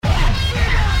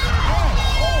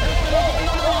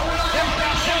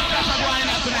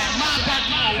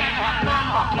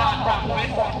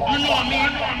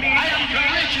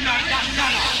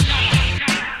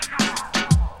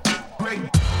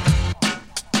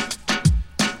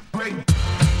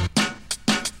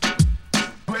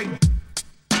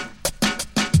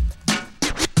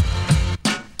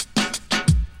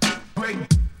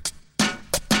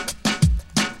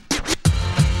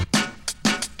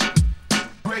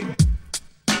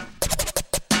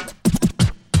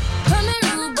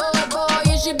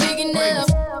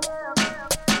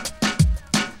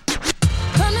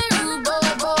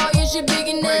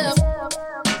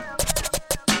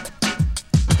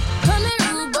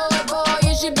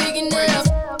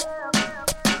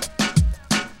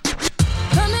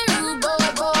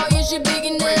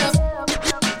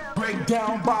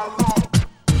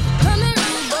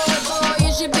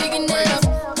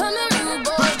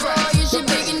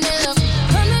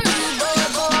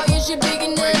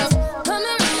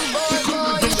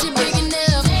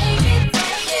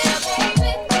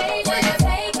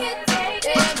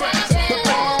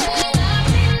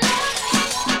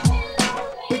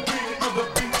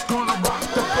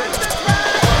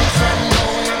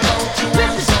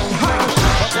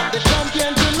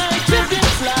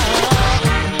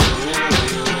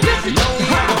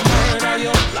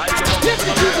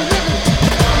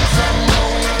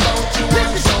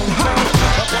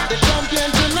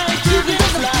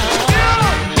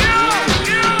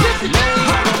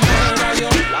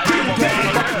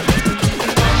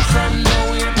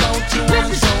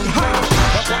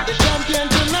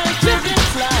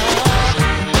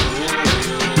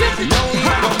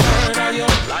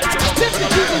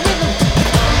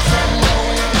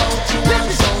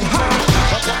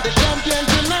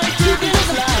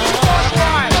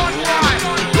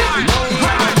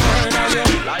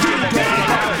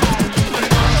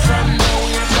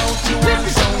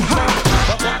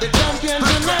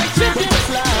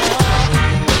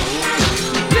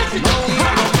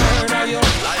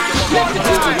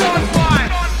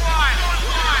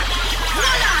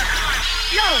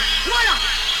Voila,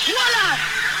 voila,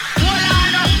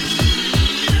 voila,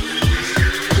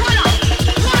 voila,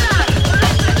 voila.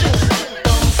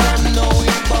 Come from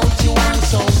nowhere, about you want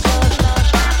some fun.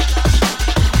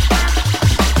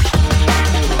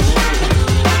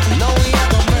 Now we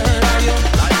have a murder you.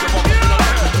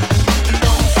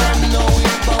 Come from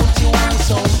nowhere, about you want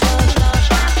some fun.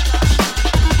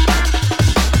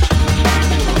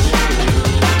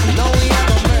 Now we have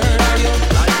a murder you.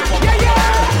 Yeah, yeah.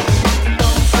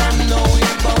 Come from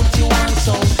nowhere, about you want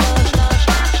some fun.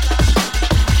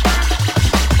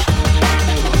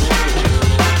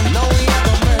 Now we have a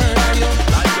murder you.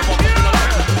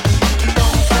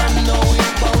 Come from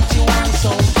nowhere, about you want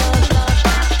some fun.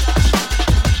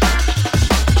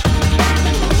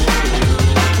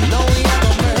 Now we have a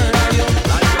murder you.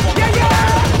 Yeah,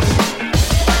 yeah.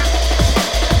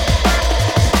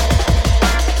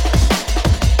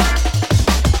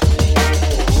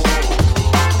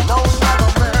 Now we have a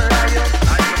murder you.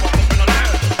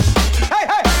 Hey,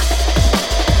 hey.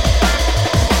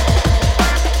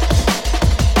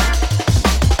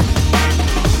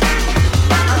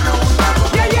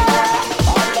 Yeah, yeah.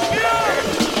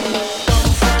 Come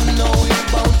from nowhere,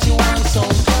 about you want some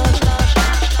fun.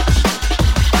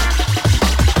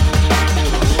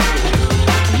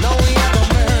 Now we have a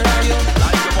murder you.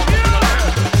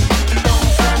 Come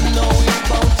from nowhere,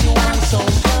 about you want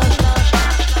some fun.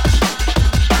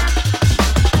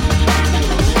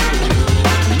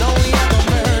 Now we have a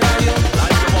murder you.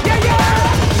 Yeah, yeah.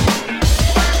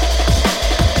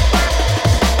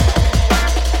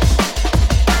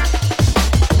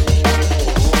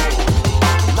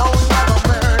 Now we have a murder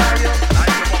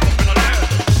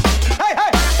you.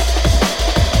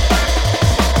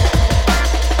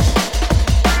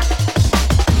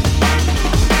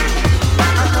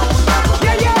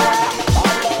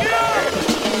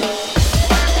 Hey,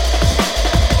 hey.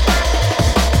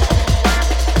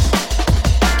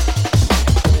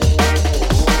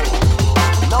 Yeah,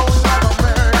 yeah. Now we have a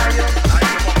murder you.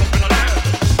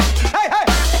 Hey, hey.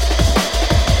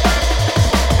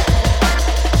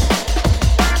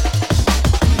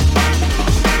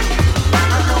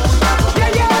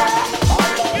 Yeah, yeah.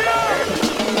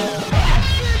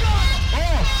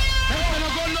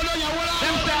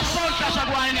 Them say a soul clash a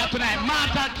go on in here tonight.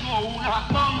 Martha, no, a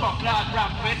bumbo class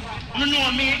rap with. You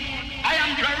know me, I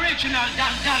am the original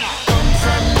Dandana. Come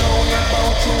from nowhere,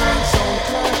 about you want some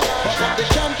club. Fuck up the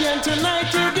champion tonight,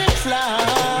 you get fly.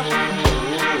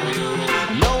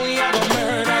 Now we have a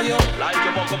murder you. Like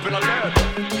you walk up in a dirt.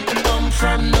 Come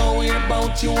from nowhere,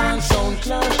 about you want some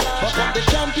club. Fuck up the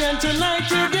champion tonight,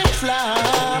 you get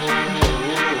fly.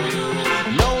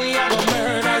 Now we have a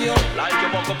murder you. Like you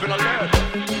walk up in a dirt.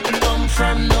 Come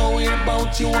from nowhere,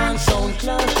 about you want some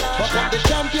club. Fuck up the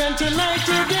champion tonight,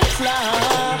 you get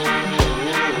fly.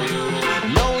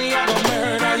 Now we have a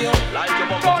murder you. Like you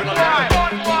walk up in a dirt.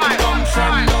 Come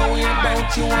from nowhere,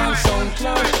 about you want some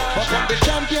club. Fuck up the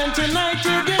champion tonight,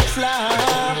 you get fly.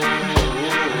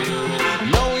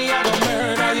 Now we have a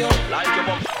murder you. Like you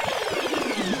walk.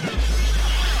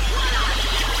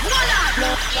 Voila,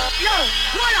 yo,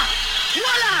 voila,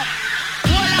 voila,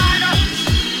 voila,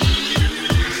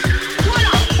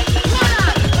 voila, voila.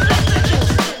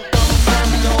 Come from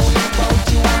nowhere, about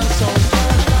you want some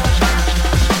club.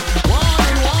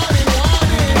 Warning, warning,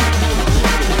 warning.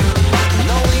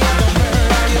 Now we have a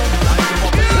murder you.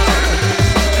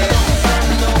 Come from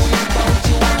nowhere, about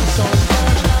you want some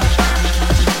club.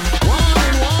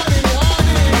 Warning, warning,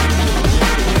 warning.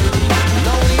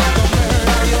 Now we have a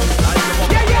murder you.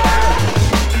 Yeah,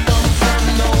 yeah. Come from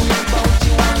nowhere, about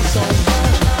you want some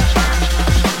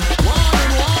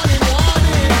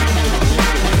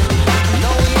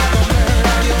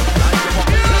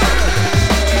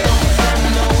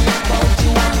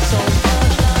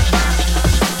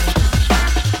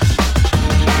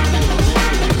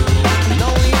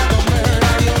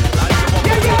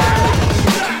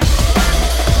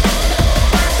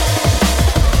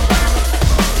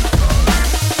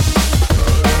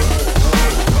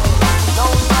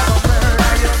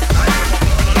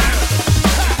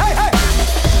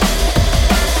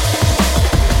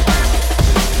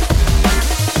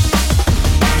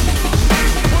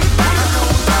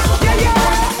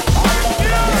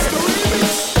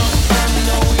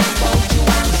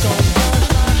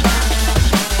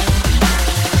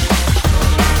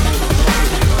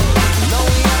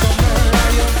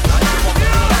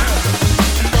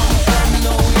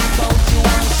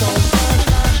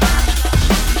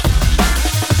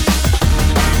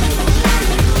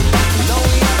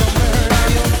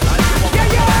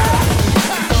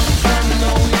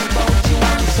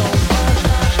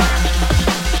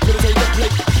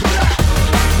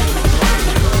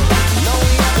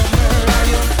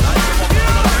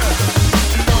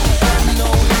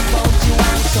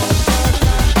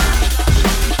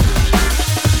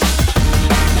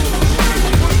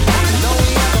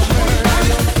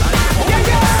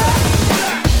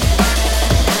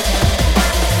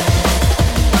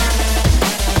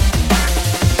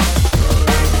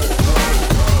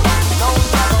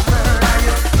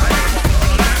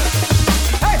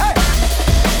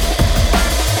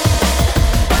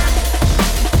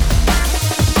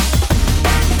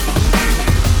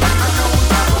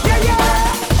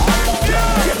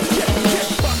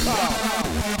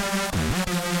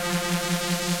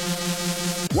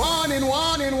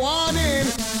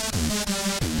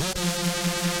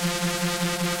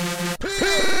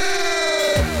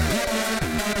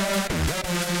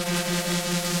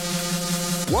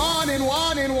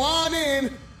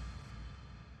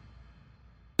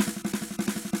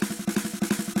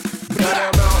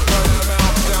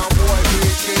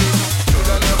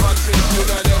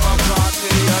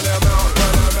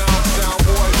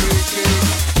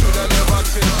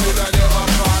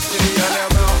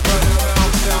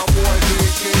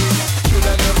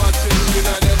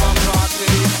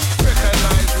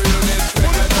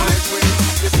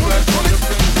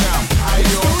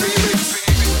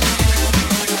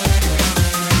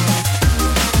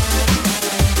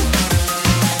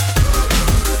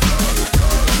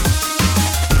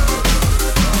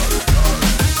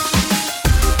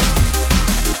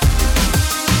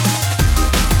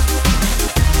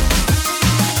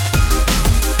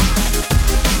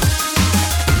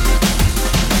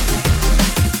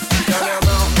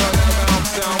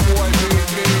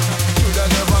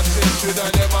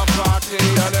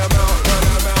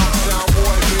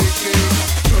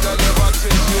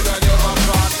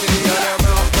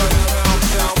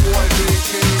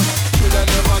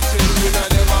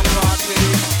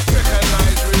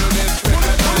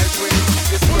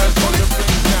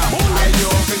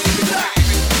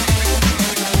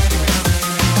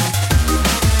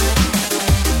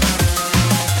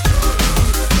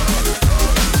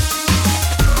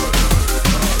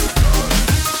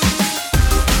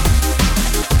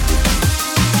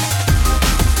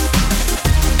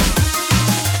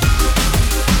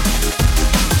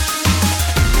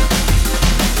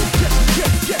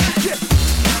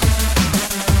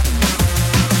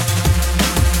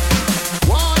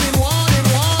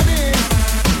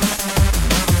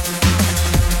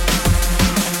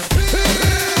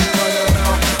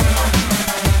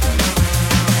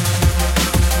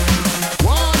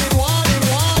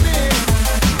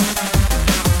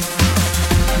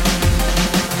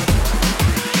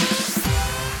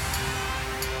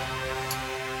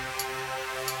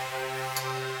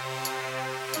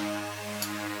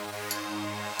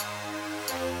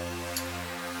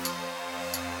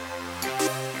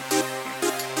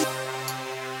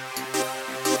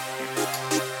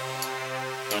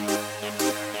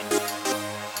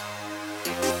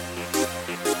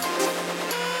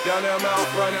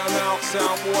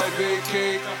sound boy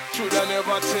vacate. Shoulda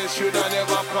never test, shoulda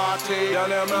never party. Run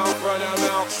them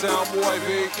out, sound boy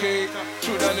vacate.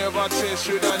 Shoulda never test,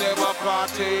 shoulda never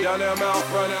party. Run them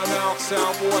out,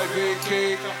 sound boy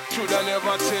vacate. Shoulda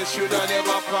never test, shoulda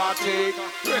never party.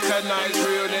 Recognize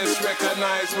realness,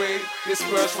 recognize weight.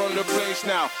 Disperse from the place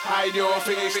now, hide your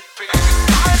face.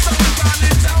 I saw the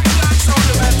bandit champion, so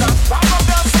the better. Pop up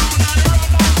your sound and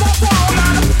run out the wall.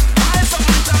 I saw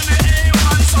the bandit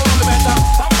A1, so the better.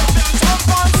 Pop up your jump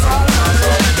on sound and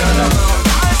run together.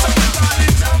 I saw the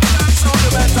bandit champion, so the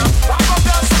better. Pop up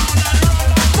your sound and run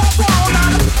out the wall.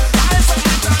 I saw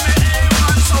the bandit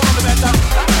A1, so the better.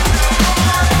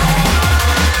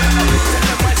 Tell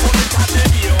them I saw the bandit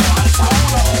A1 sound.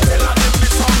 Tell them if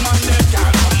it's some man they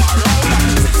can't come around.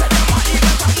 Say them I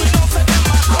even come, we know say them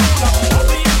I come. I'll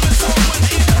be in the sound when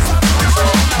it does not come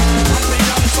around. And we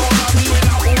done so long, we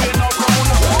not going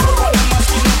around. All them a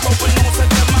skin up, but we know say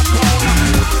them a clown.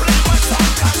 Play my song,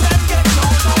 cause them get so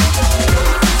loud.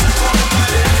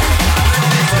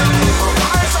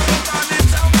 I saw the bandit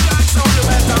champion, so you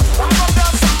better pop up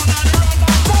your sound and run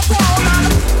out the wall.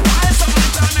 I saw the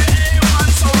bandit A1,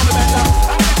 so you better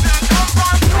and if you come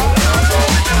from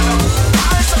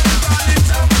I saw the bandit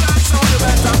champion, so you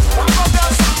better pop up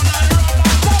your sound and run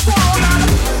out the wall.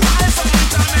 I saw the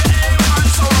bandit A1,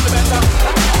 so you better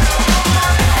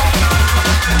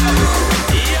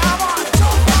yeah man,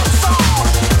 jump up sound.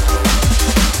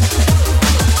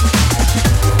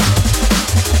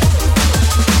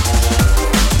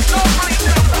 Nobody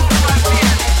them don't right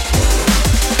here.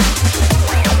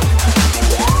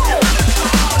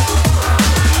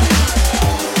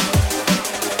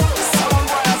 Sound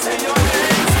boy, I say your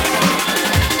name.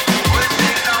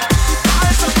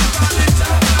 I saw the bandit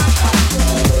champion.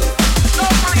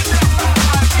 Nobody them don't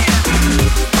right here.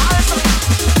 I saw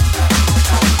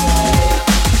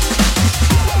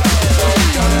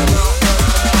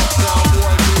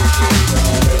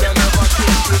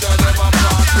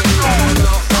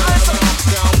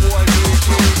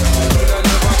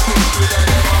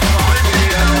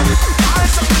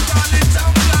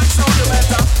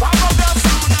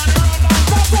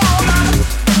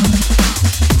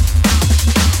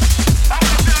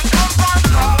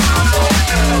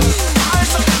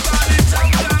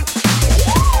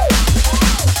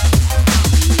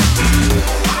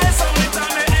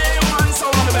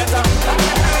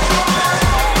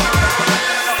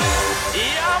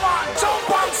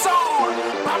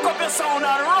sound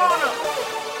and run.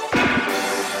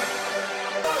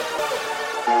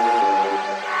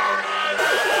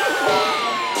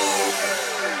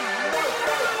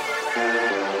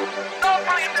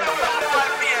 Nobody them don't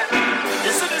right here.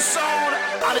 This is the sound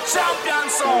and the champion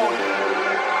sound.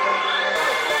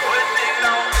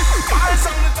 I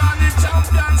sound it and the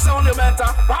champion sound, you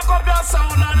better back up your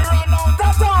sound and run out the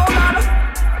town.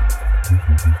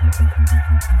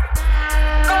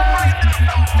 Nobody them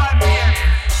don't right here.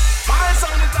 My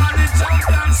sound it and the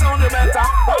champion sound, you better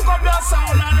back up your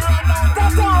sound and run out the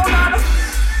town.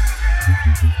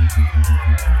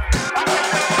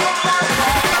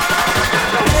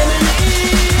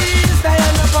 Enemies, they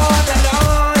on the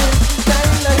borderline.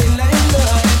 Line, line, line,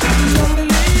 line.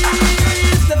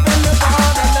 Congolese, they on the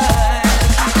borderline.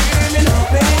 Hear me now,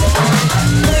 baby.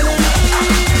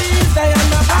 Enemies, they on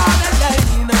the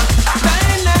borderline.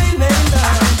 Line, line, line,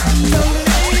 line.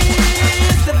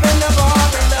 Congolese, they on the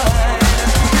borderline.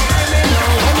 Hear me now,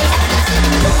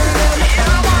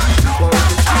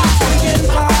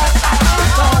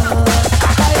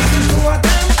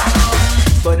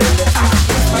 but in the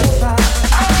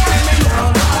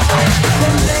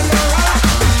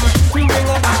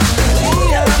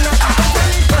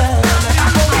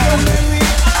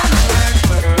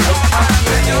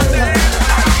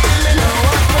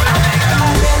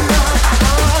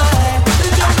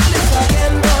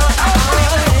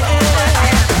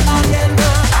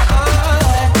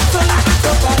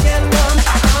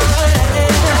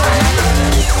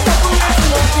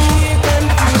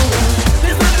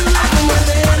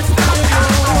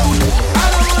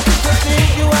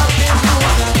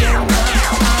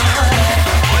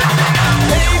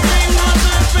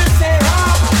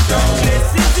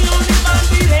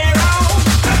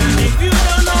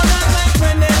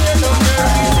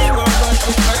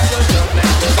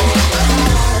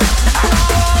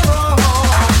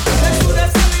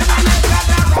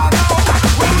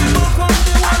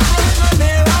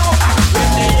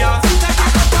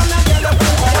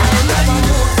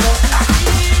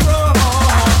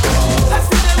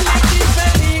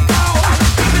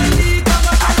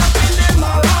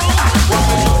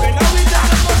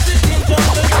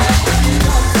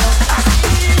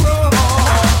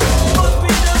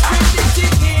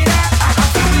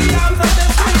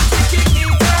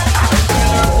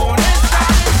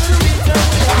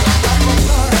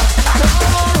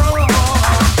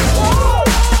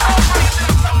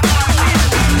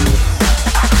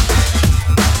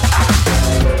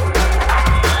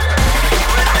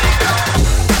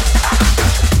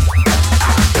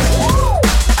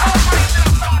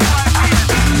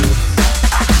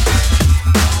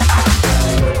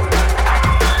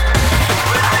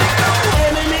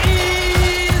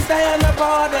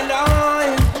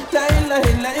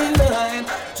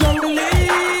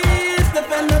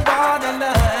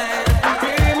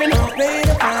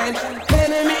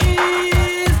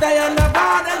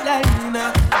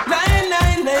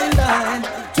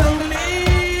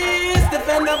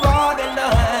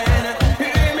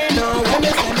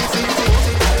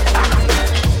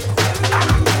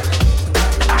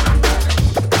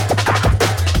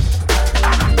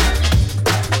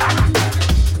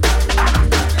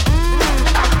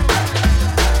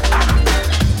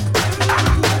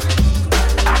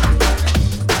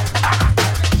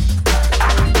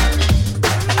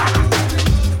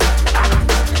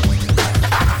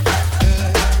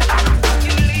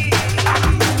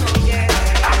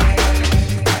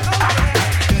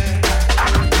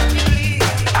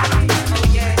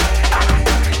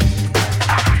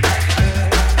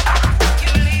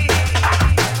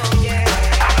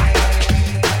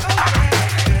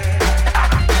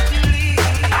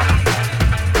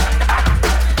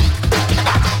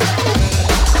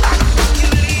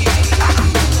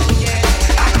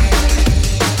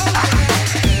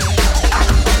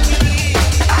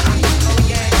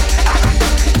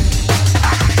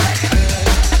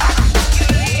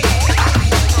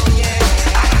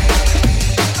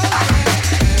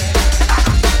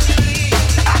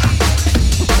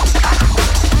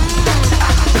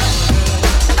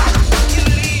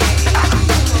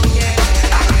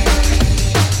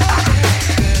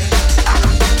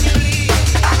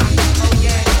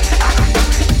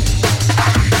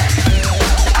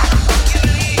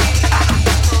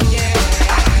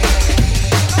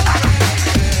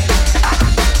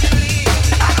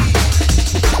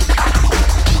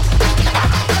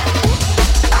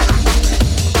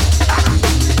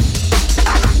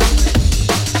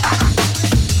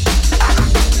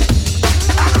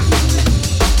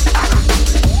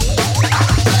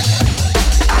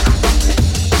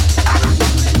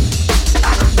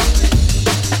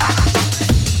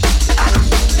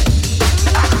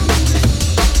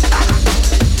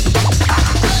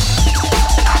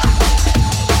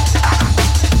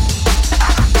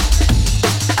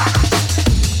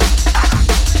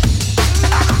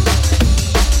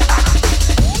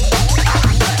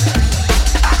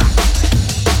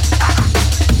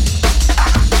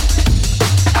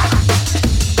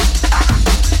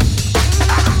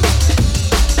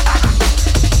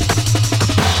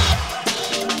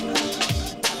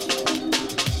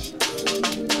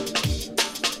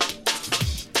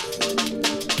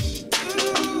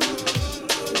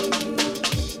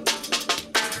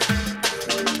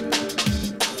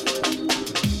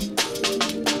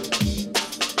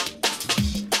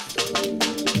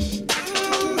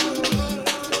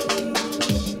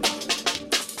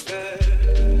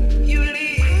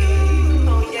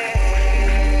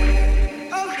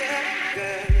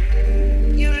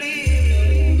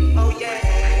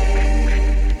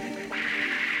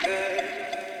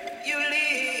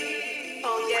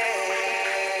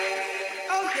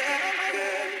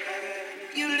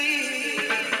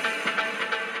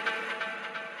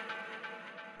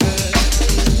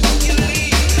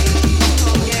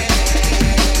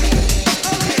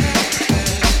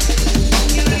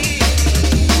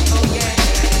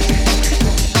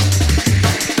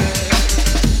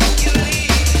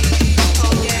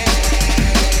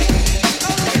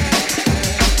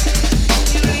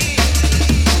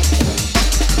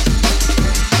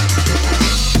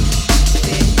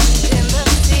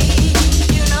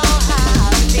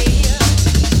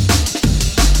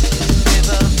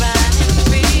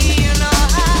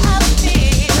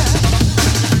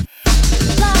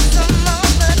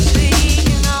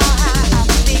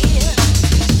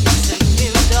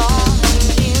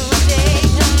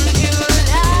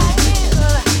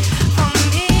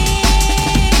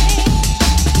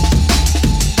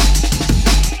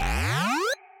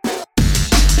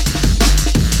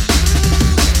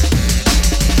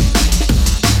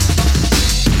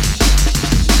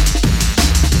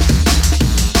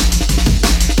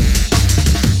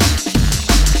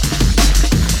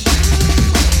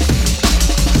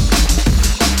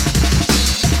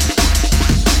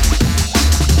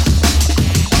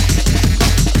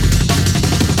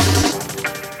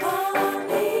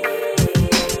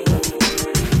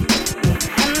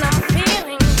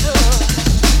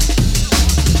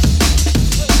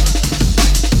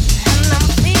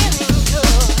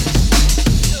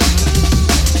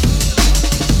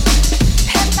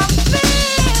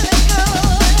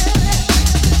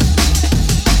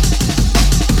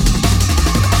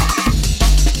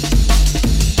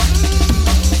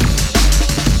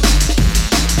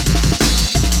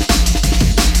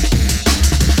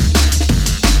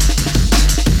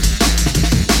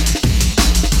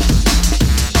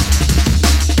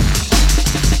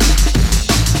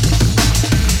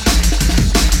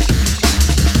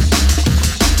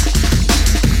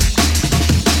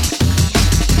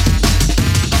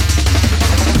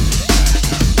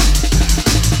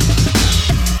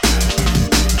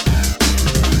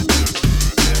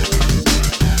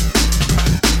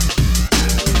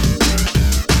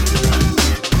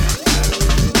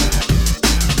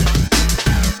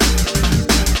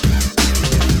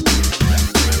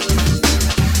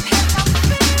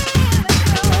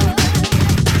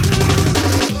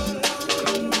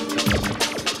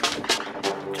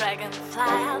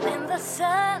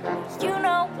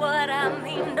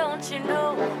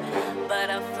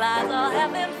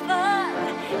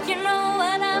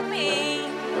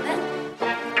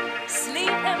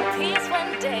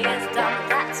day is done,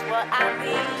 that's what I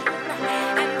mean.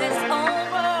 And this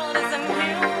old world is a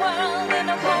new world and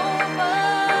a whole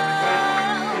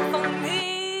world for me.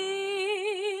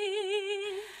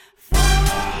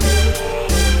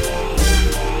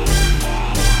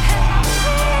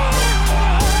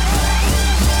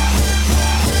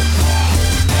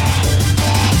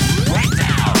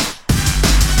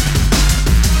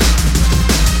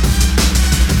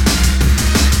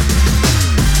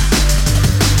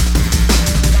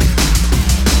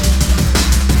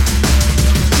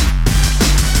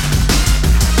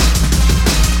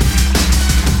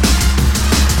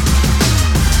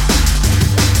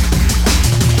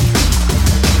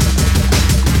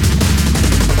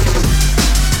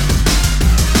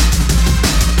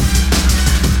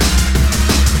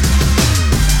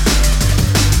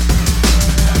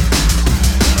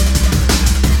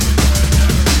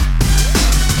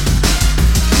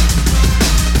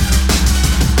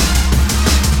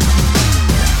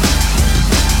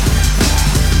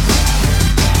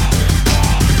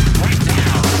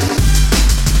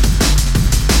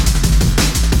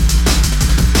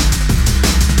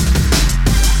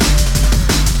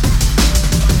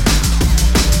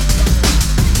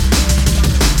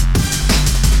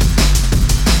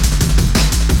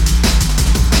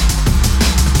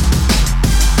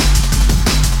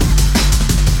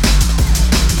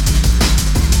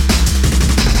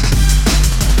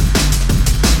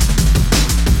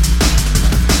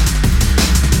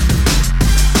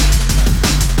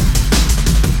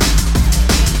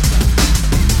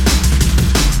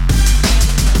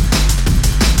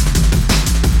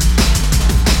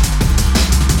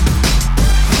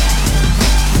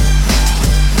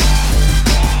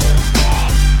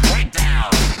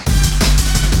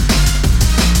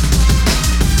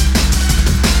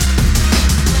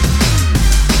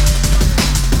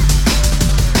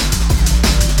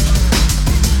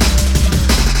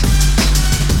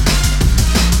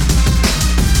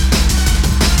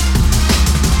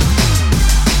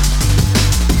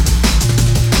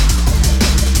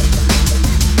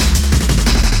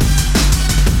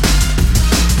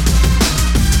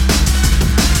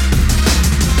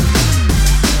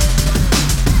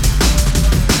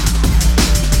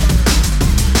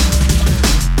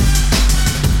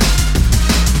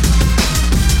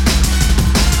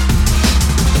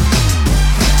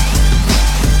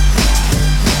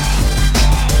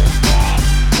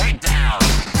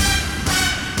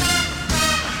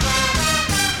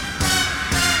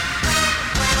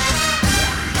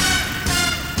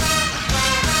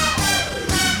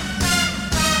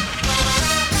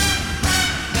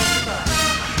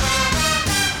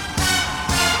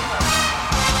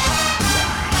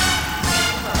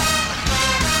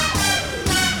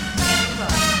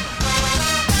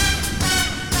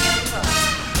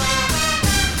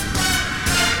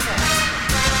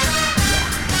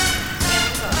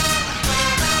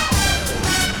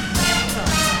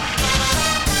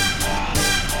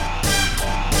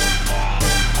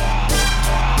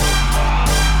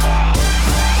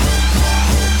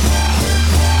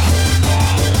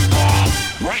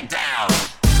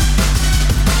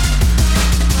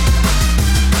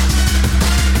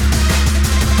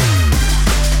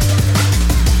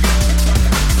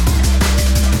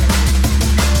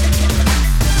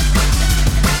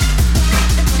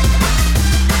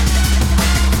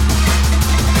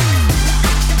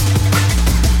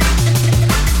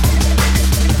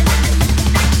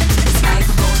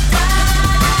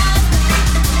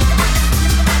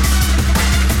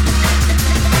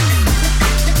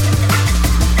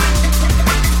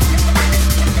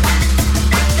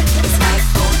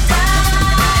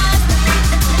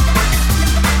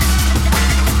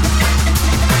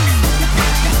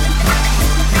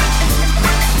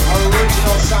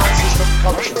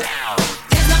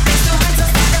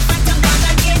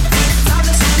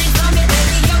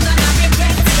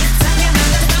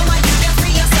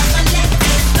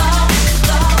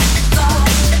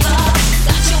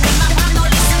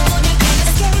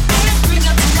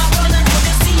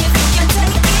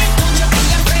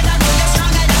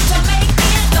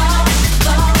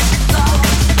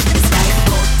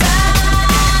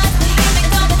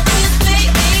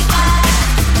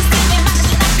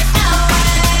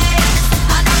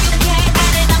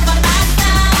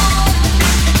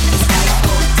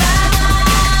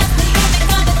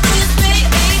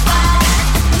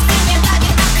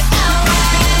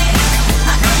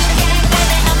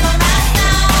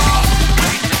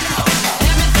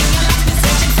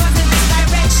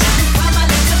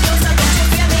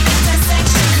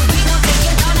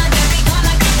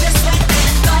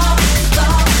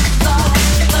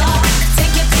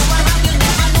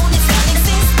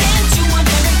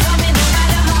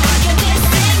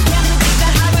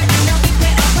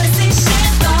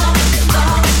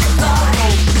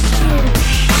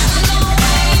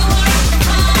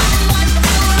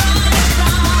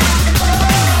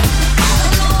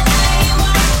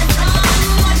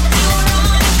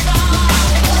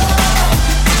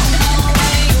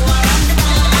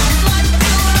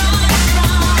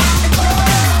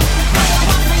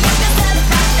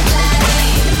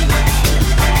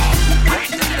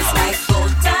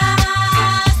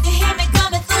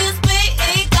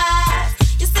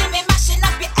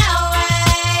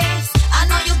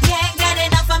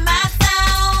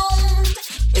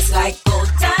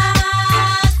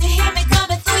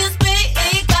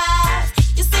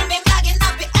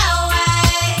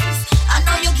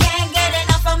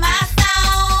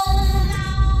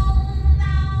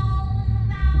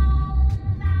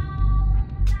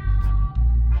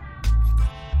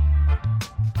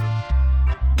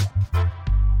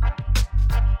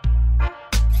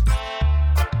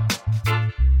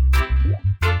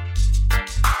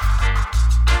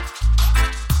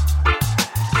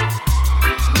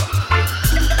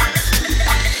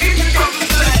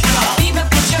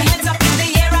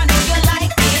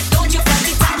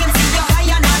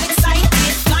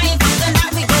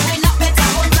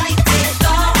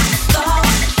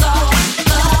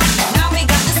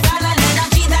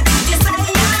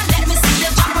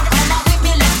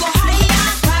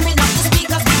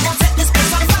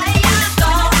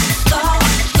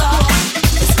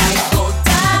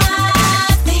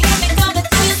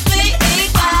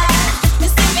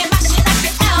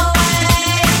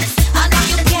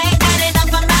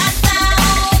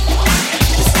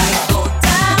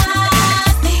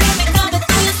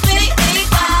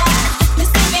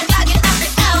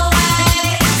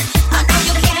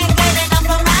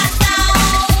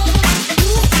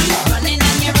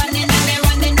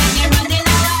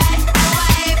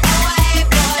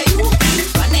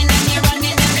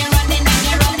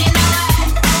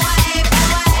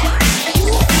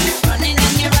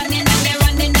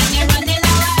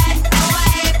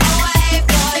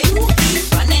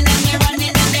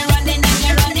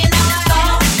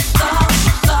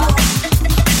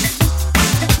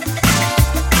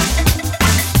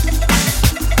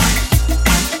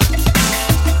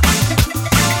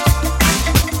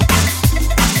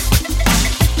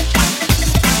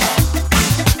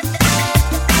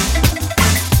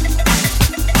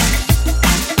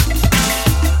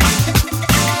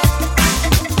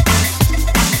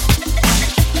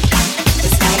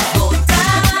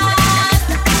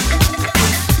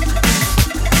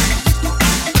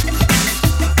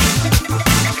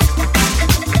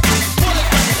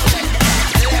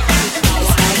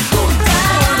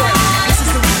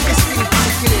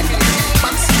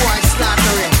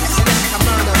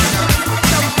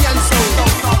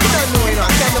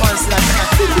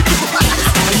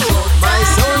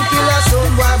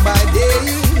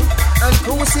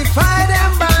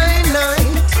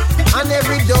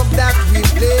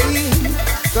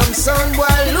 sound boy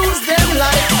lose them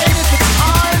life. And if it's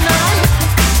all night,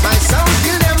 my sound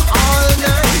kill them all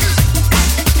night.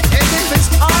 And if it's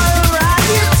alright,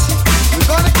 we're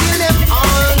gonna kill them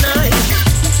all night.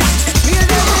 Kill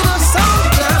them in a sound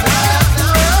club,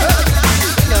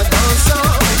 in a dance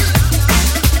song.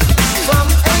 From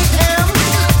AM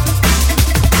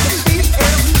to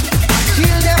PM,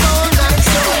 kill them all night.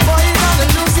 So boy, you're gonna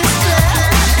lose this play.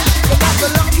 You got the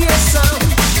luckiest sound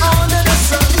under the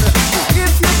sun.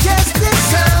 If you test this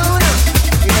sound,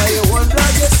 you know you won't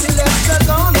blood your selector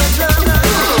gonna drown.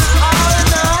 All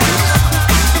night,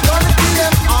 you're gonna kill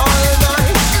them all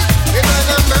night. You're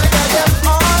gonna murder them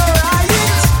all right.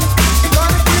 You're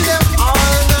gonna kill them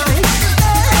all night.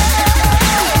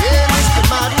 Yeah, Mr.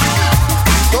 Madden,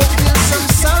 go kill some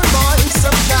sound boys,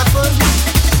 some cattle,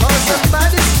 or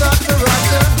somebody start to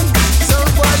rotten. Some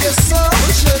boy your soul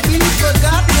should be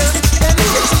forgotten. And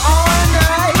if it's all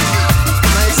night,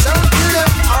 my sound kill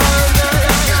them all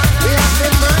night. We have to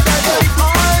murder them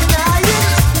all night.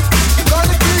 We're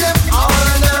gonna kill them all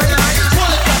night.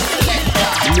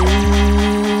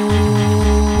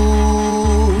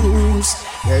 Lose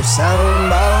your sound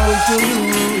bound to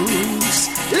lose.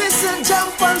 Listen,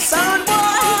 jump on sound boy.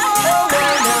 Oh,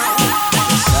 well, now.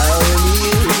 Sound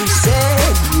you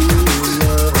said you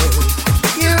love,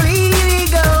 you really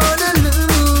gonna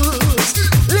lose.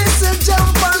 Listen,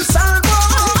 jump on sound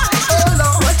boy. Oh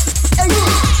Lord, hey.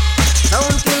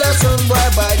 Sound killer, sound boy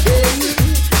by day,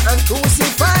 and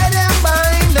crucify them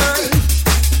by night.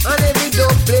 On every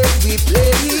dope place we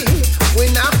play, we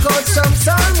knock out some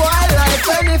sound boy life.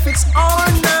 And if it's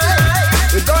all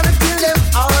night, we're gonna kill them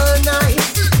all night.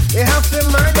 We have to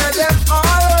murder them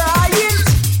all right.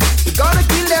 We're gonna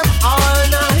kill them all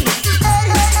night.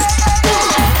 Hey, hey, hey,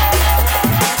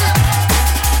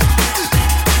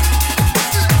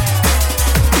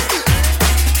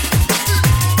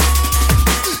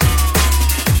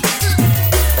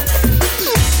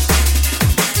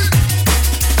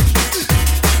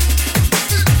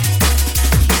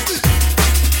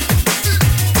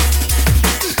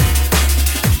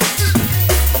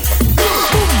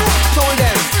 told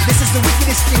them this is the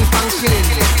wickedest thing from killing.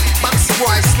 Box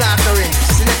boy slaughtering,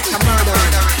 selector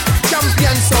murdering,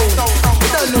 champion sound. You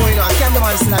don't know, you know, I can't do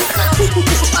one slaughter.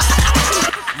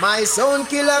 My sound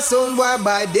killer, sound boy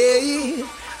by day,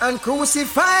 and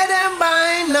crucify them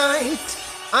by night.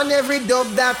 On every dub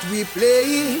that we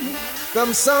play,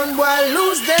 come sound boy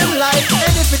lose them life.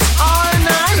 And if it's all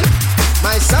night,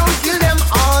 my sound kill them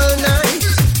all night.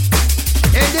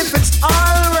 And if it's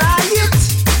alright,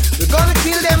 we're gonna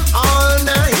kill them all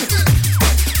night.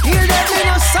 Kill them in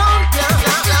a sound club.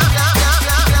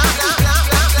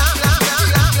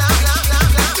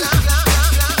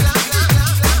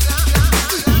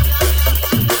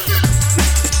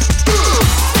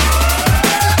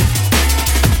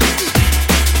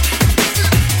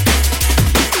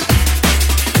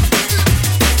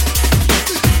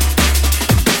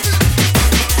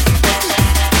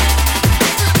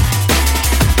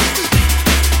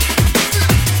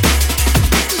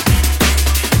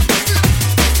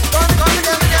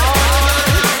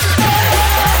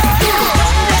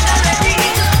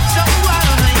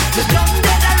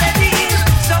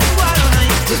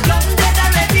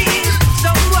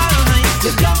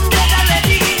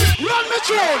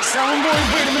 Sound boy,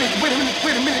 wait a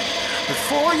minute.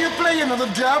 Before you play another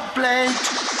dub plate,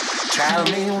 tell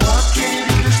me what can you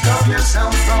do to stop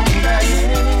yourself from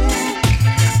dying?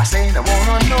 I say I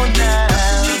wanna know now.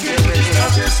 What can you do to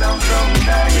stop yourself from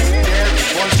dying?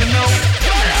 Want to know?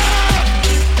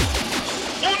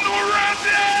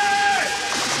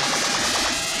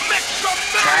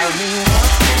 Tell me what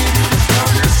can you do to stop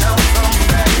yourself from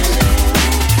dying?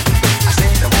 I say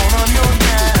I wanna know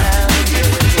now.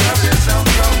 Stop yourself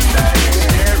from dying.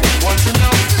 Want to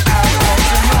know? I want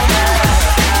to know now.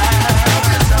 Stop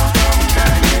yourself from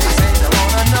dying. I say I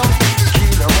wanna know.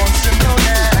 Killer wants to know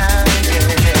now.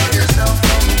 Stop yourself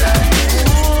from dying.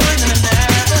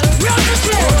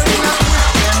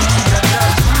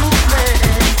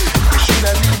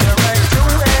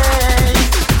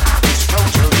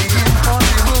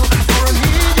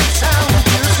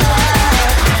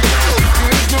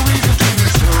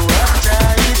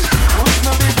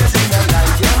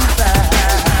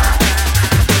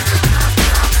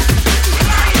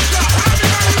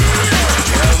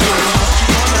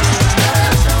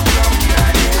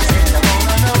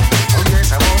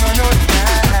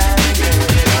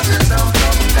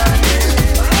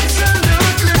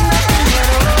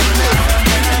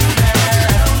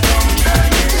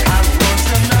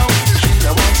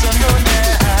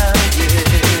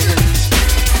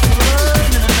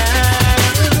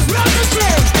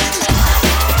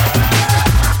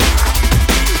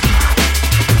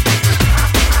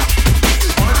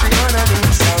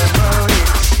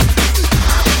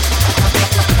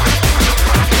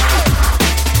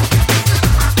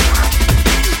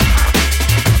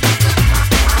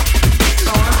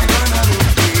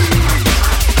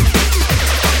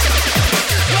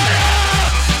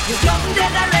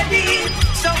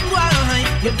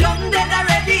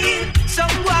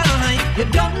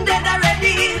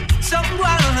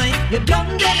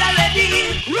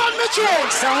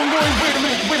 Sound boy, wait a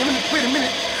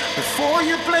minute. Before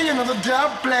you play another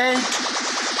dub plate,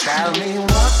 tell me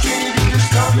what can you do to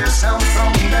stop yourself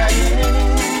from dying?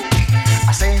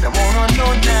 I say I wanna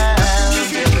know now.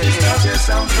 Can you do to stop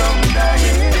yourself from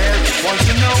dying? Derek wants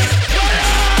to know.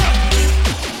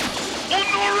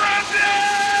 ready!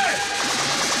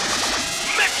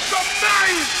 Make some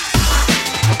noise!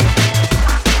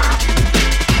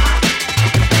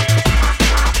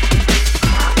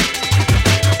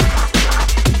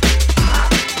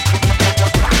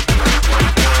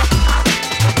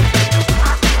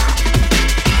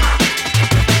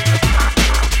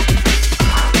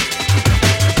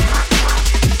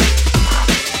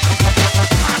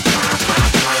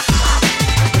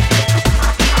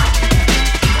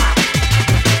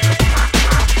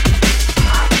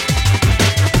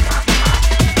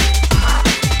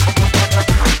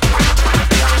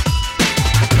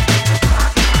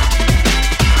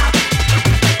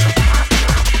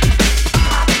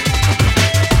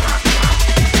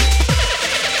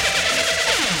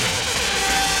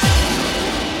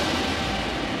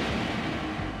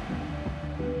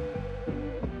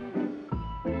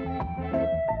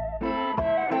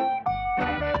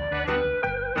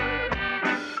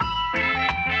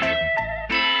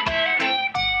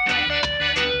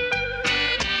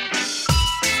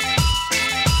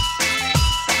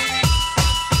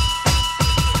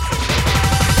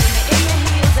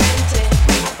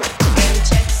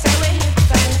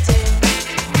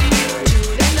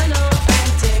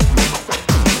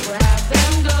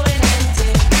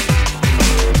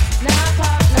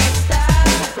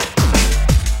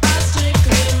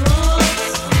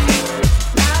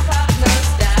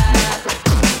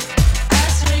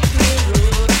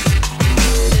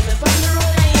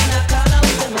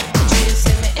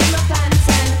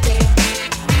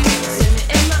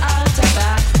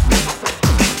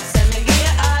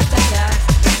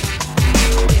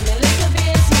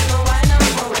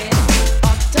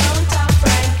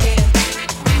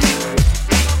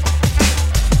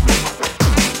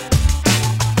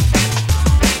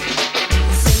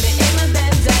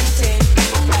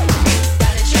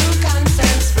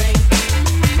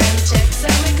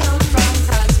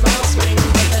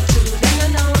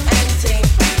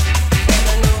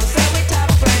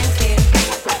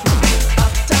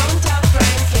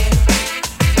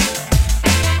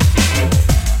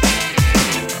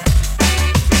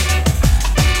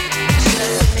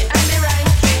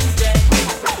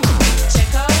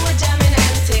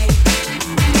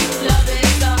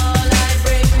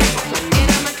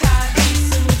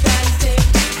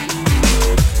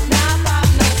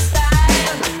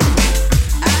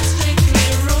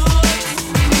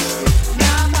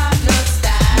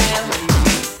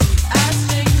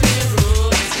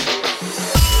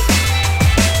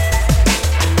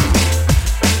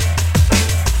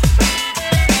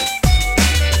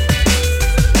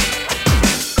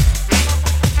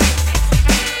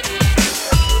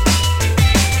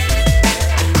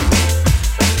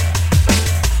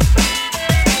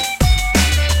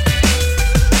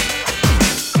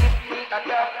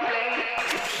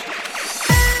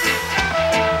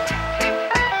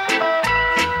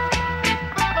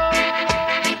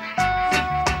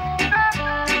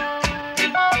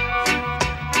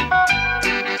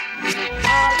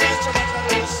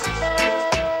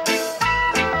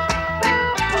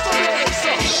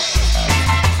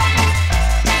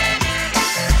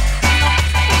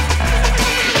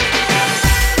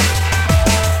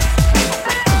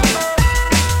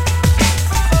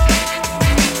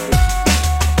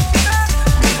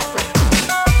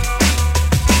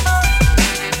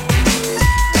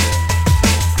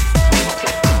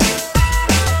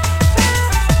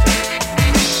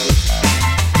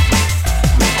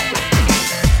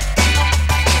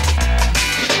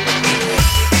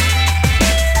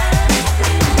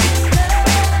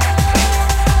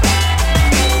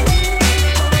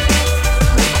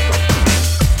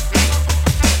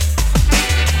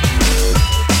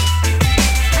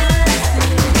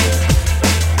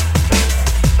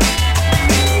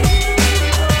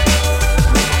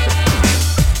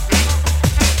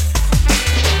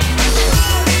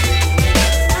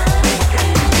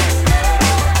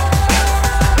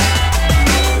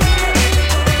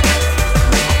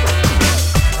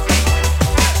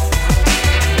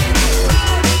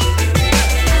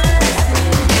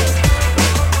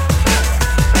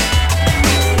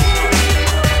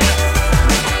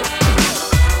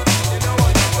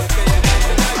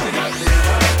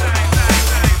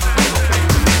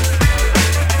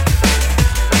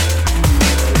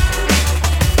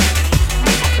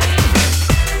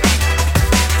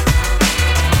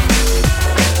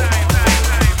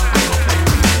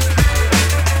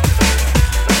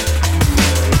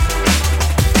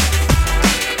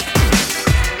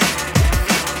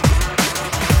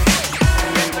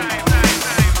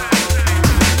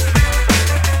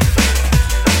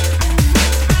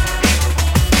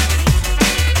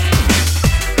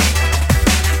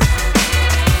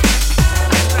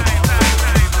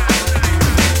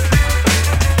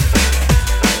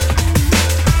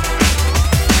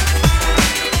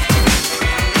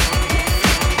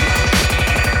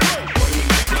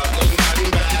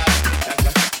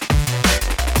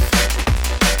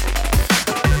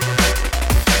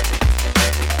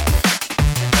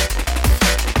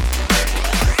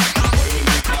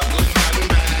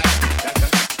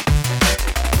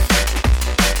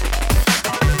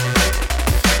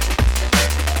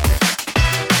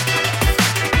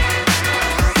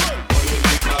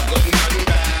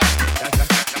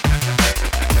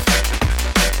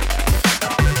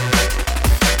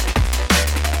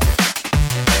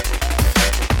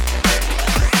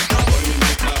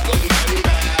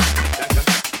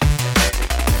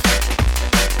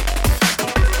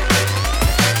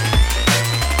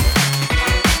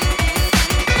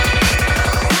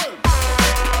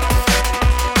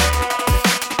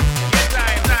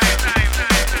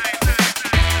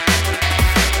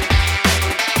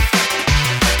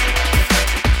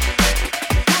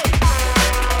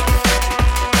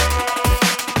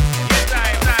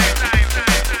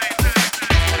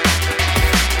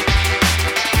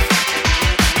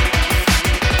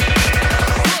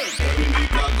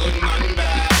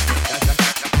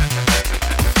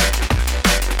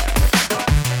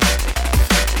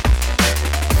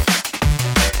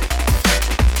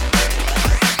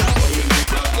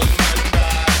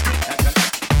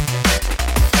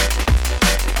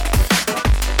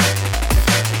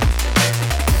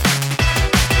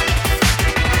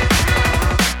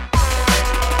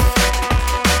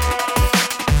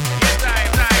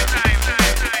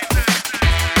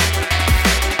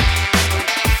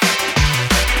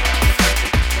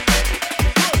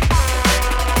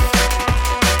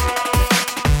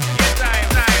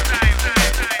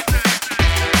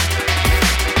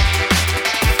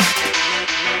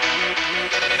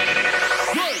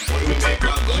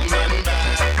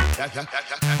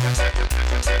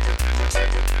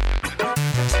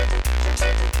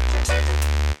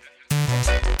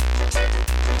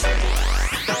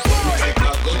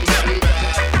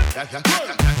 Keep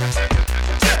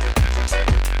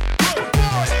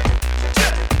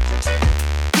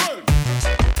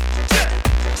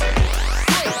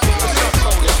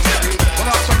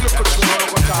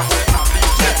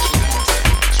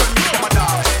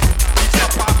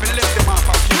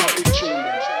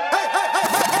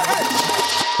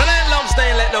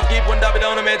on dabbing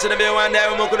down the man to the bill one day.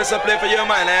 I'm gonna play for your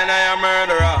mind, and I am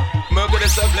murderer. I'm gonna play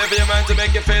for your mind to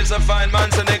make you feel so fine, man.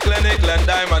 So nickel and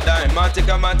dime a dime.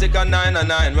 Matica, 9 and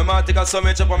 9. My Matica so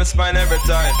much up on my spine every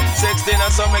time. 16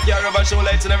 and some make carry over shoe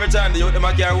lights and every time. The youth them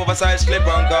a carry oversized clip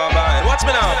on carbine. Watch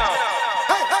me now.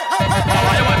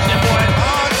 You watch the boy.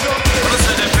 Wanna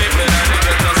see the people and they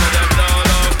get us and them don't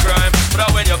love crime.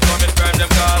 But when you come in crime, them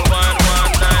call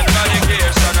 119.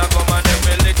 Radication, I come and them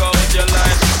will lick out your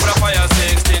line. But a fire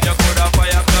 16, you could have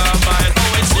fire combine.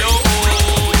 Oh, it's you.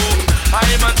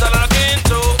 I'm on talking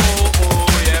to,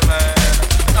 yeah, man.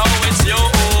 Oh, it's you.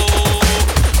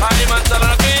 I'm on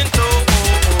talking to,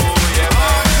 yeah,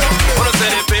 man. Wanna say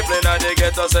the people in the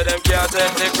ghetto say them can't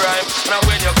take the crime. Now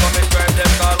when you come in crime,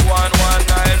 them call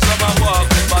 119. Some a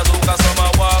walk with bazooka, some a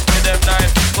walk with them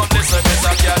knife. Come listen, Miss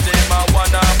a cat in my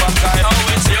one of a kind. Oh,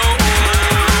 it's you.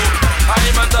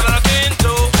 I'm on talking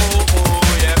to,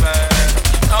 yeah, man.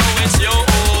 Oh, it's you.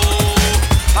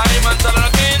 I'm on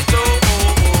talking to,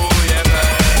 yeah,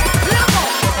 man.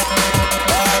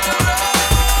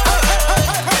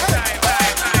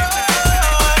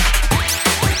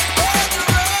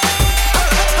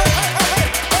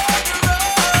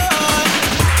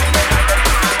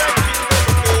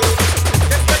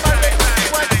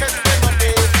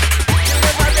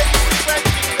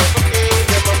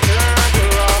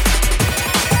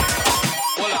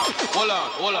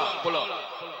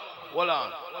 Hold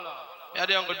on. Yeah,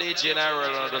 the young DJ and I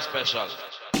roll on the special. I'm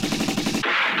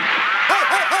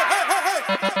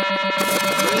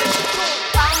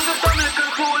just a little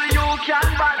fool you can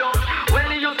bad up. When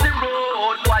you see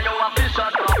road, why you a fish up?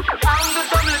 I'm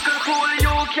just a little fool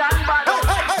you can bad up.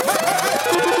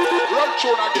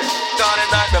 Down the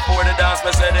night before the dance, me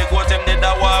say the goat him did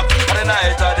a walk. And the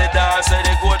night of the dance, say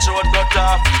the goat short cut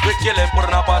off. We kill him, put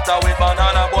in a pot with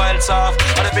banana boiled soft.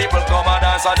 And the people come and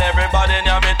dance and everybody in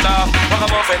your laugh. Walk a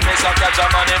muffin, miss a catch a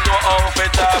man, him no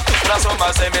outfit off. And some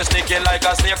a say me sticky like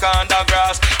a snake on the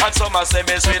grass. And some a say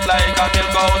me sweet like a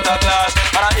milk out a glass.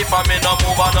 And if I me no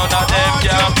move on, none of them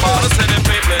can pass. Say the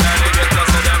people in the ghetto,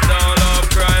 say them don't love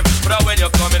crime. But when you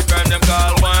come in crime, them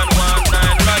call 119.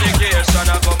 Radication,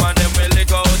 I come and them will lick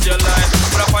out your line.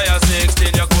 But a fire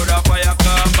 16, you could have fire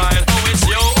combine. Oh, it's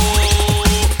you.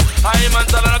 I'm on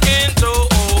talking to,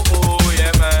 yeah,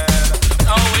 man.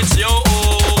 Oh, it's you.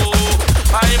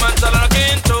 I'm on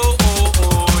talking to,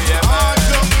 yeah, man.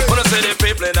 Wanna say the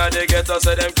people in the ghetto,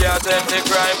 say them can't take the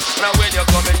crime. Now when you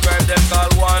come in crime, them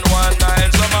call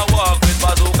 119. Some a walk with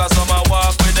bazooka, some a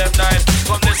walk with them knife.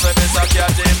 Come listen, Miss a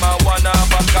cat in my one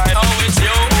of a kind. Oh, it's you.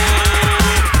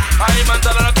 I'm on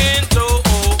talking to,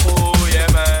 yeah,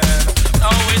 man.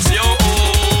 Oh, it's you.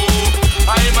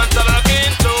 I'm on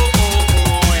talking to,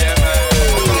 yeah, man.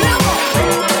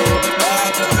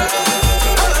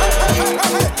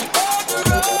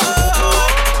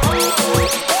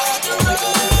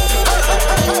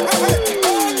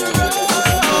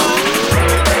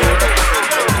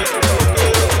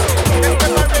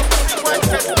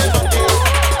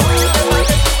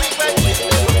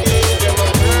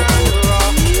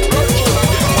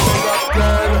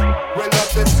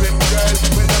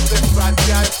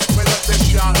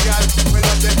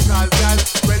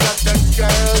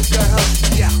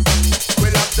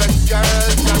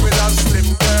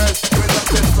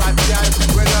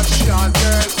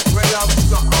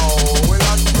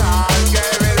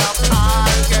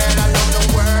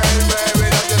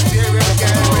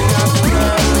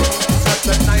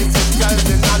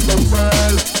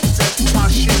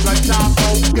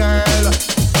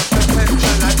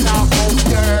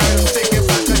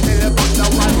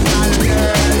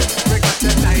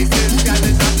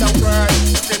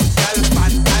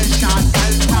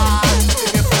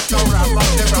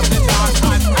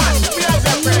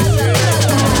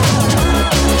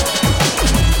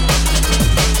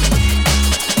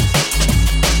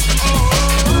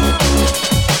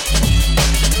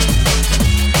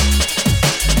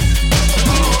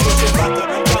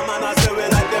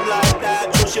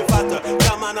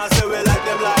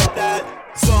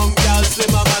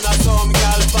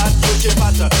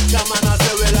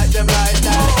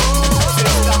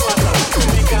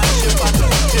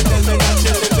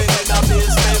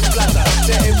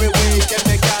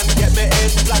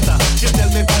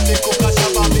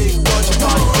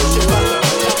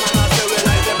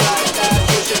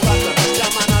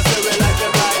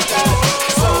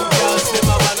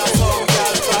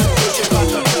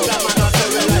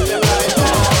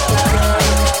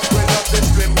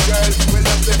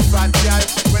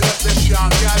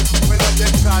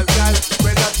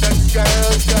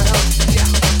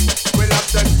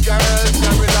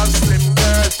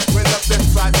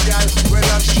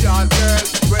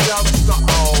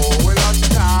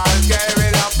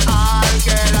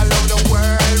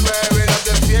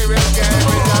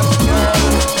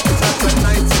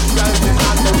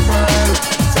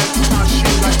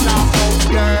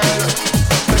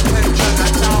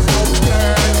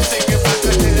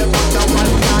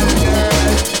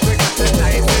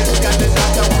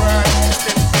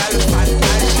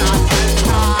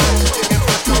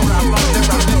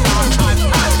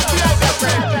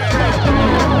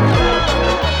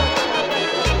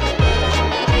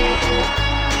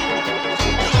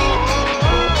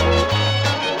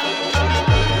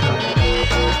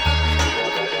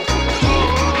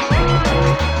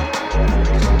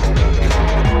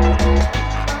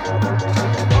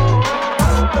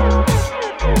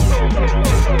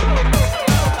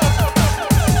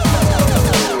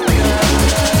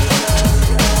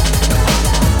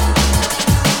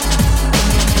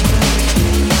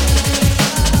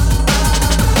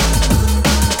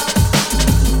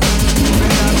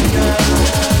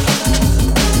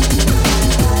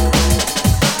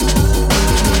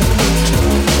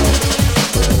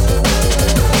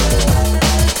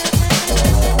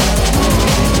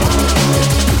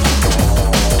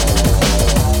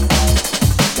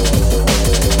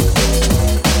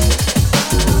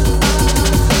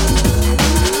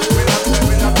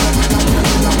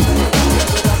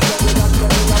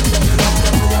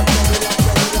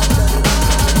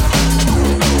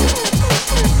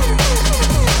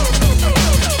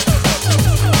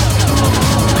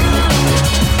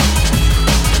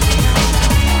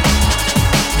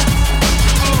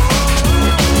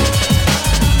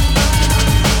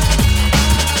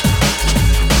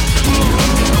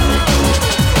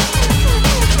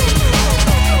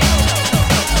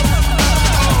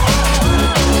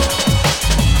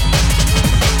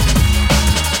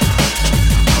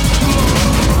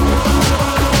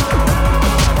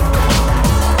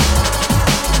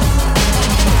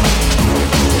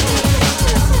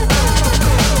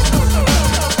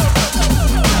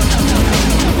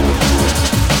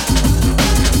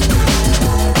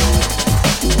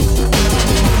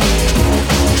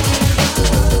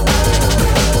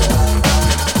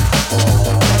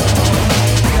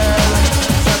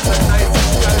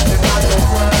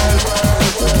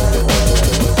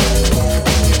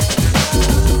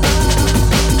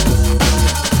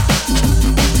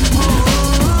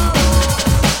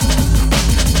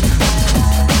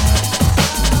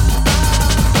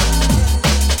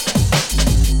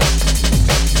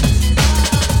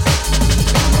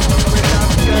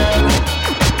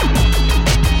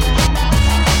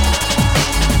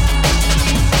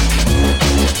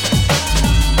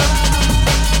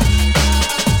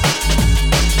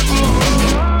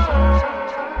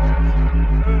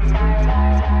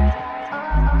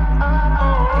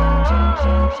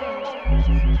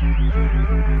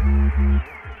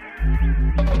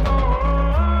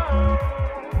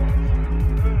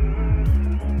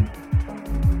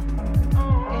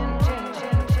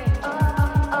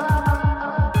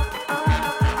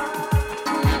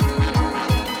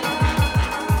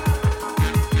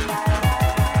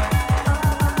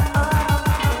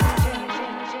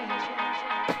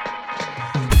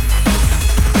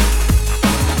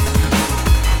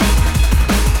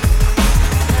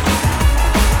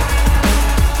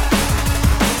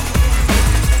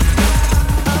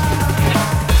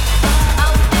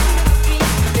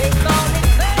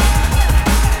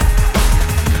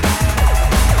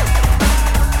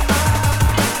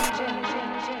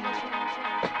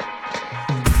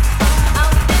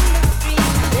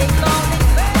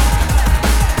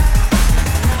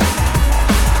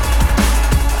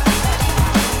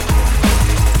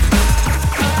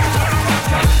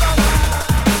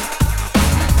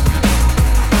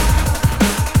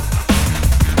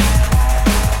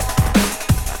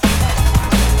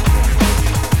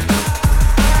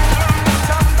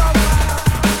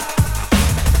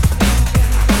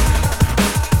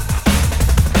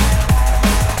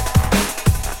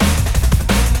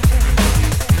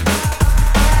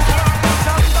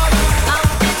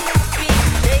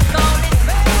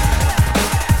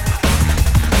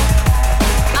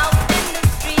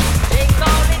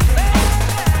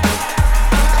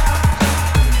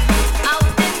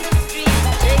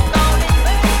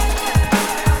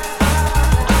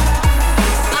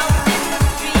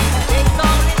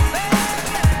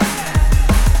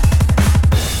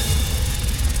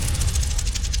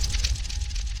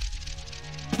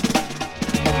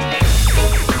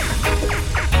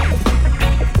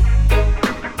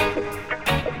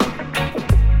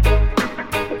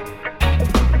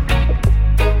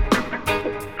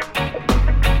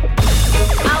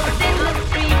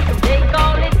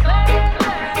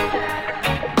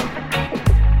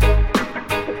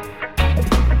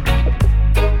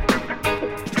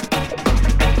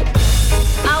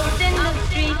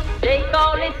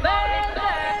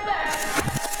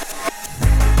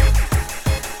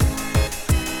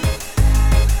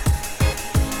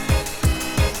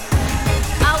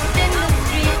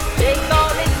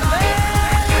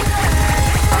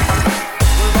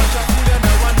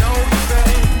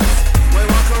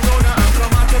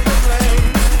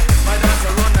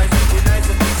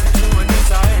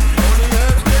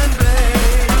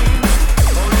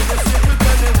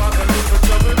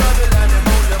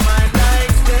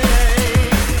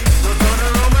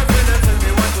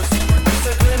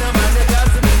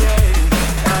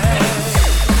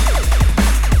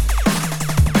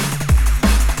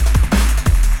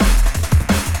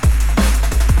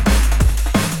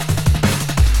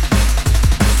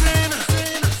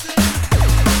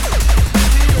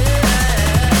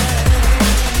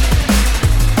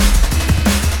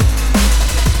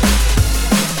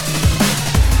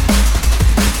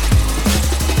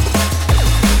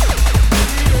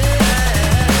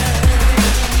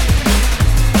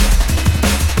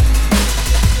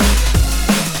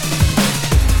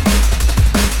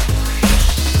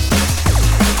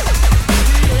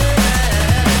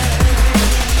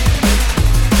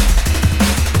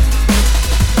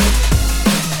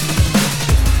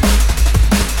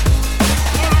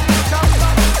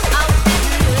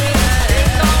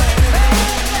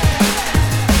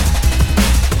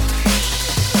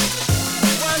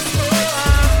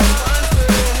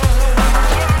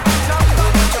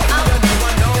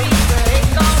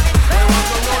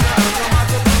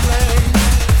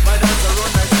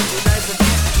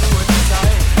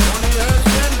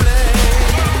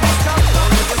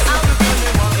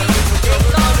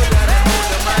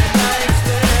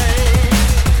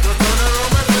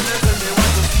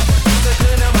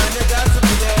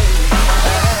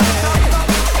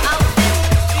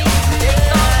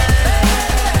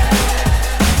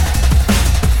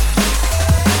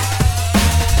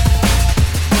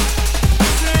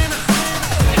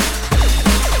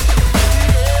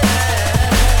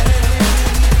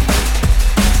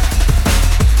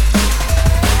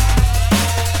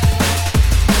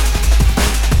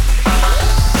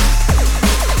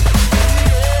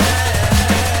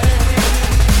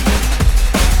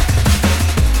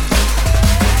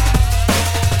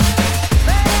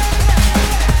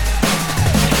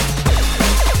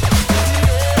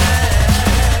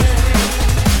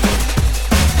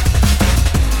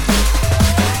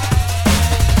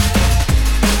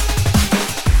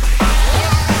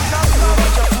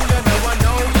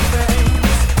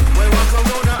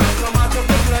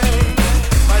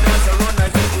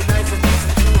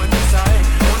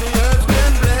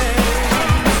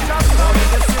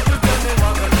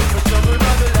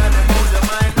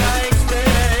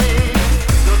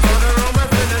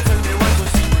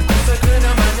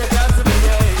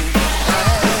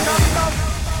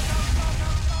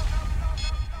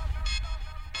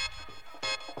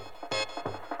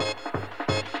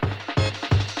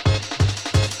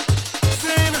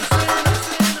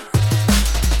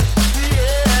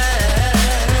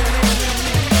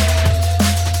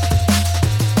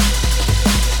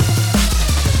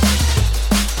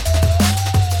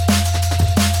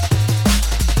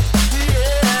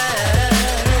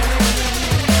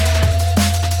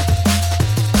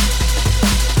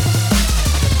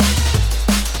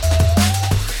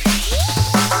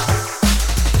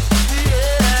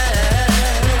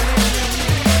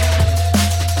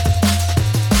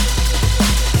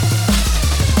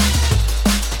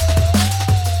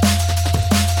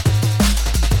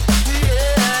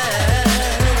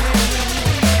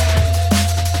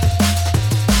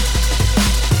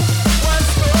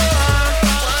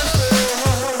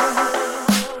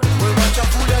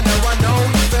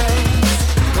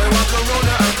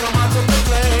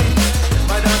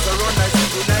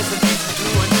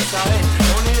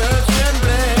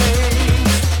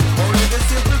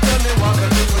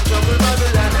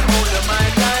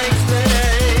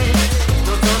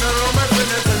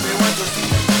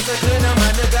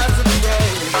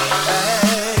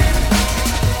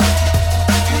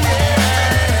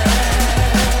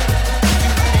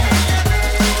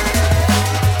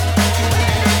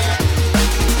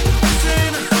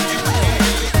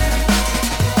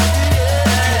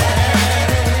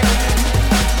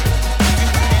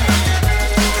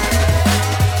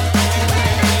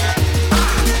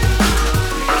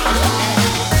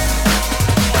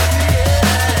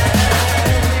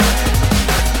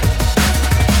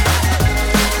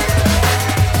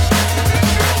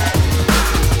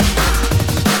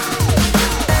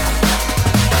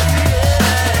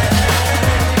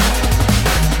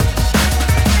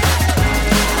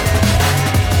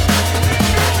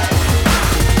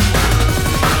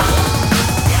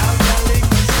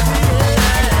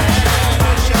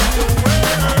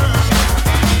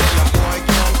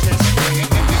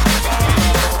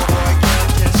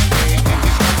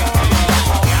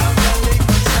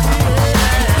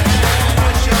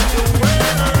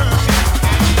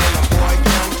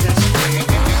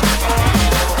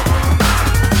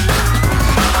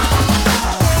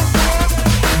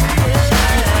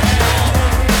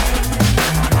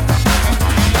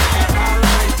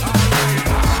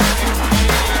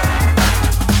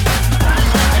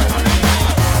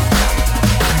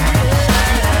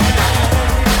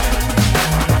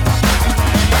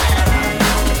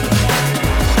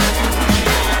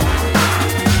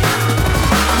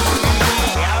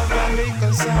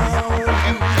 sound.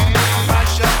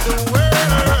 Mash up the world.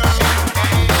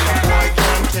 Boy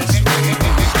can't test me.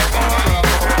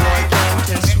 Boy can't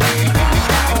test me.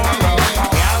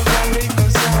 Y'all got little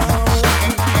sound.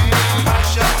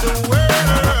 Mash up the world.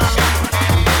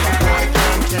 Boy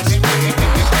can't test me.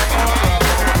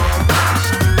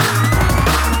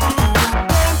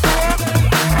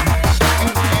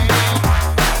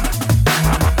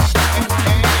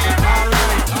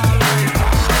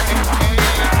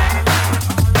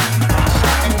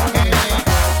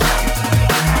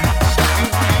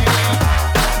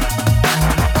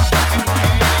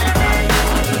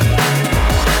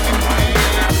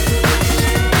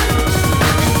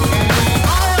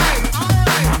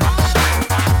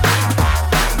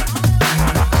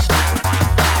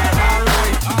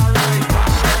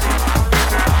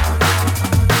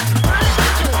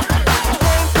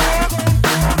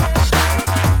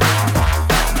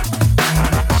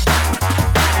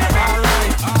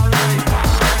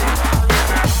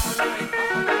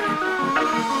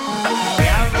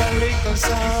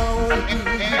 Sound,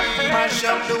 mash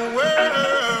up the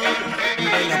world,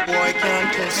 and a boy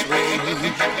can't test me.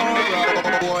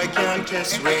 Alright, boy can't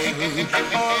test me.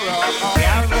 Alright,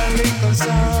 have a little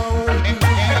sound,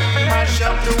 mash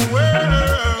up the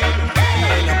world,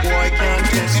 and a boy can't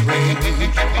test me.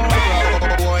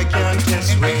 Alright, boy can't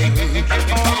test me.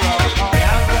 Alright,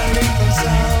 have a little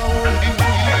sound,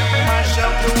 mash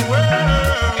up the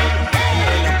world,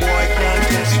 and a boy can't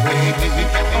test me.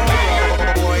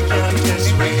 Alright, boy can't test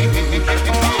me.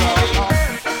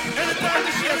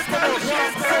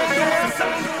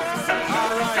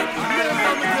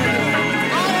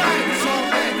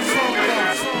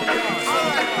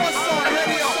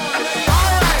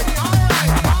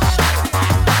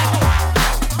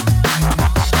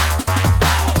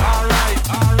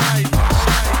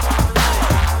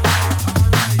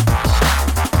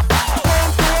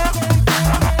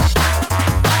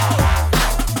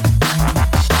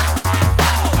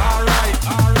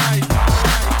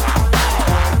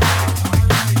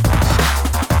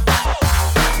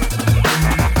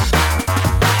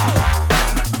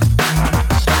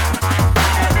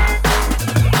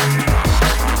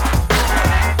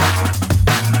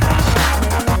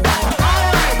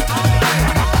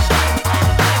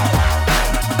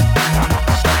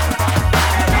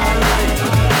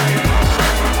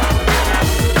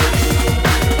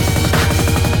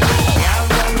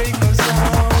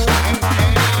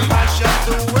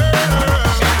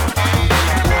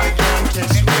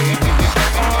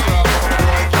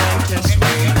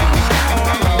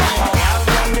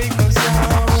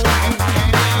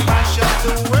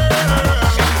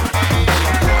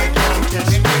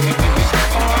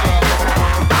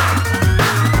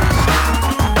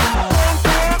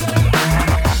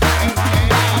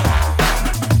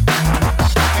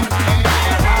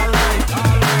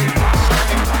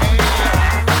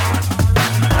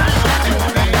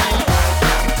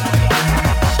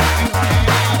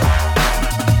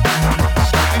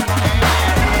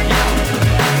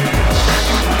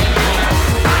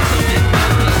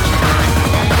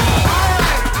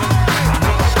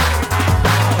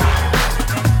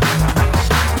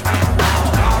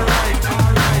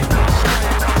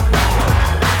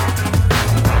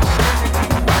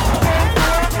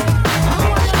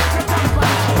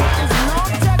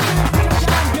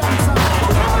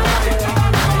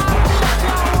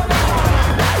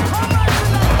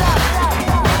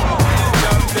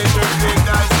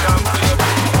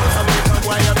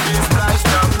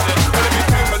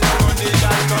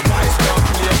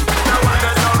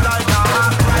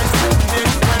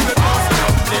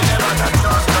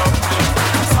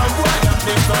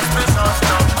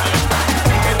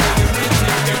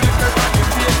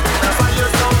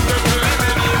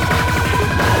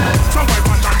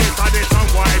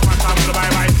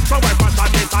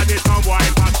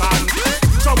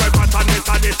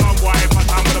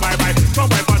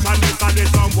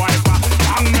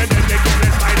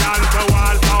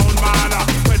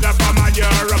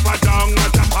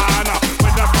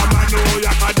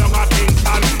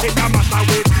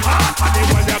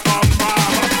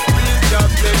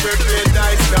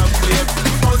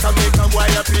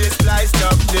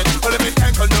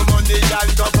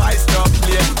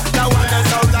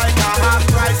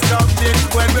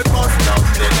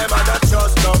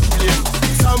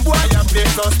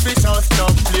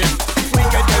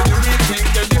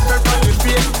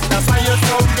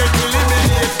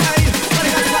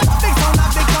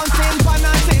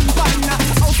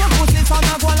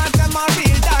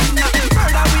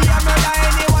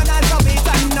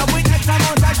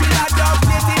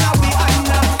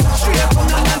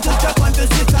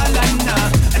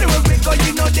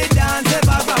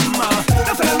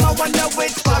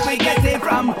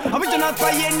 up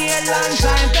for your nail and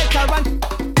shine. Better run.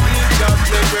 Stop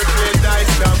play, we play dice,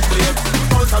 stop play.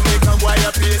 House and make a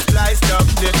wire piece, fly, stop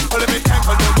play. Only me take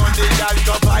on the money, y'all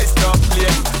go buy, stop play.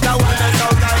 That one that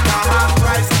sound like a half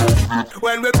price.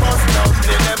 When we bust, stop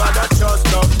play, them are not just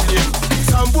stop play.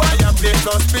 Some boy a play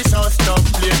suspicious, stop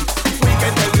play. We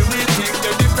can tell the real thing,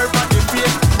 the different from the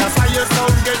fake. That's how your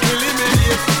sound get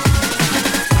eliminated.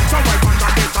 Some white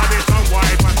pattern, this and this, some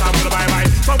white pattern, bye-bye.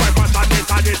 Some white pattern, this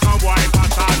and this, some white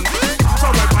pattern.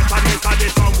 Some white pattern, this and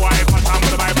this, some white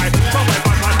pattern, bye-bye. Some white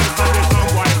pattern, this and this,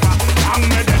 some white pattern. And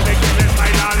me then they give it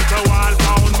silence to all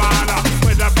sound man.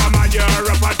 Whether from a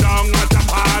Europe or down a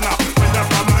Japan, whether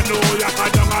from a New York or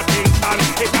down a Kingston,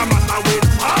 it a matter with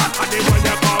part of the way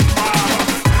you come from.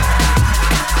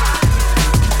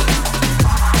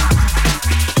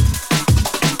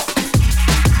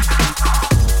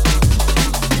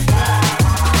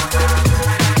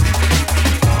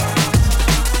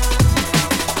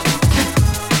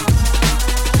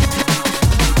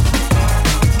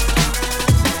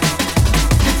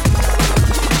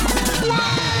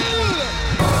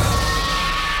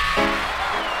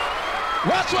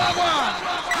 What's wrong, man?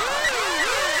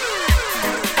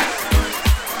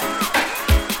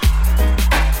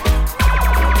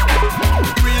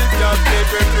 Real dub plate,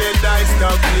 we play dice,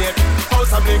 dub plate.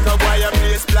 House and make a wire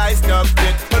play, splice, dub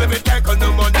plate. Only me take on the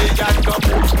money, y'all go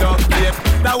push, dub plate.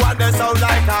 That one that sound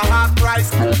like a half price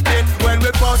plate. When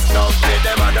we bust dub plate,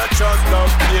 them are not just dub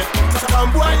plate.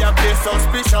 Some boy a play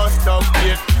suspicious dub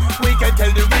plate. We can tell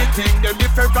the real thing, them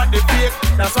different from the fake.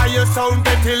 That's why your sound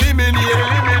get eliminated.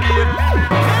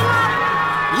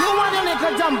 You want a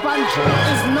little jump and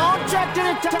it's no check to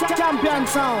the champion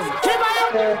sound. Keep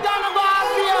on down the bar,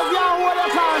 be a young water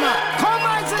corner. Come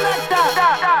on, select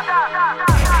that.